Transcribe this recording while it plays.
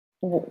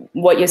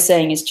what you're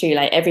saying is true.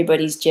 Like,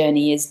 everybody's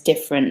journey is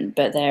different,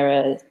 but there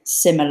are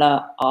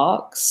similar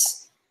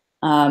arcs.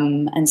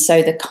 And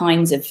so the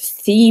kinds of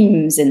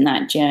themes in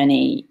that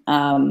journey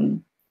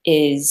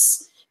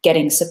is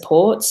getting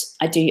support.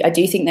 I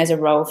do think there's a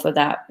role for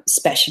that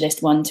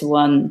specialist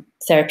one-to-one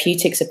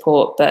therapeutic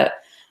support, but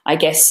I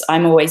guess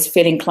I'm always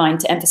feel inclined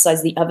to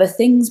emphasize the other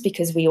things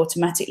because we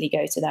automatically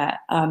go to that.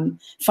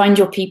 Find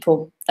your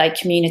people, like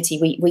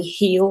community. We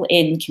heal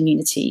in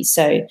community.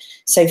 So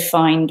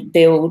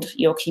build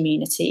your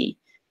community.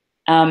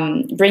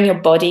 Bring your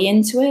body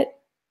into it.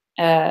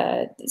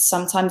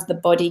 Sometimes the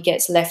body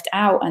gets left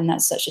out, and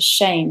that's such a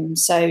shame.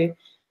 So,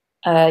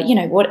 you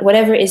know,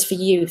 whatever it is for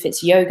you, if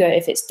it's yoga,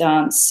 if it's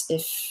dance,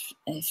 if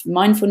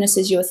mindfulness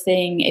is your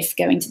thing, if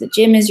going to the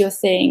gym is your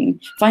thing,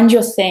 find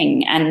your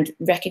thing and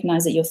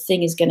recognize that your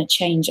thing is going to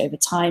change over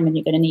time, and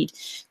you're going to need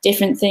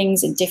different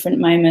things in different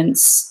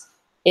moments.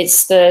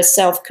 It's the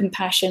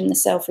self-compassion, the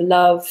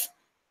self-love,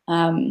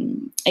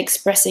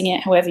 expressing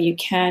it however you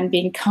can,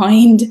 being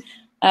kind,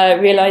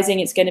 realizing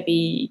it's going to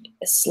be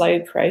a slow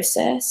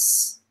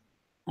process.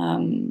 But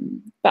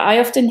I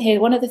often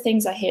hear, one of the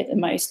things I hear the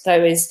most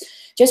though is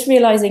just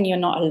realizing you're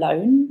not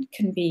alone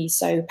can be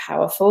so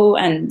powerful.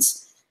 And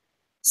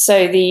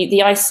so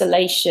the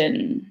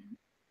isolation,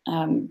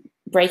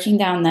 breaking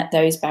down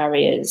those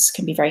barriers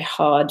can be very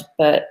hard.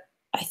 But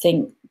I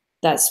think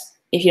that's,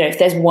 if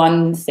there's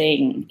one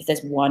thing, if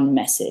there's one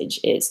message,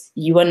 is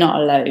you are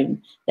not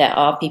alone. There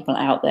are people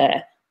out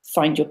there.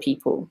 Find your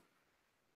people.